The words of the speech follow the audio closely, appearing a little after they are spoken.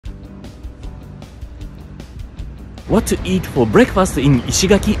What to eat for breakfast in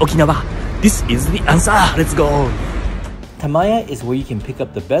Ishigaki, Okinawa? This is the answer. Let's go. Tamaya is where you can pick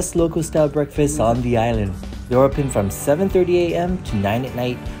up the best local style breakfasts on the island. They're open from 7:30 a.m. to 9 at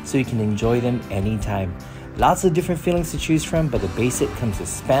night, so you can enjoy them anytime. Lots of different fillings to choose from, but the basic comes with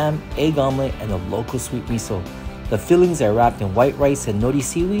spam, egg omelet, and a local sweet miso. The fillings are wrapped in white rice and nori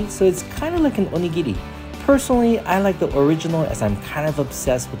seaweed, so it's kind of like an onigiri. Personally, I like the original as I'm kind of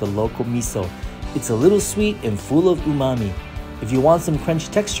obsessed with the local miso. It's a little sweet and full of umami. If you want some crunch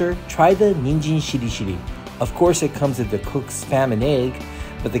texture, try the ninjin shiri shiri. Of course, it comes with the cooked spam and egg,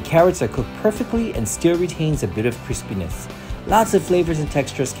 but the carrots are cooked perfectly and still retains a bit of crispiness. Lots of flavors and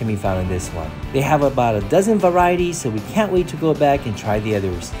textures can be found in this one. They have about a dozen varieties, so we can't wait to go back and try the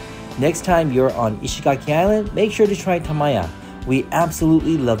others. Next time you're on Ishigaki Island, make sure to try Tamaya. We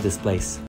absolutely love this place.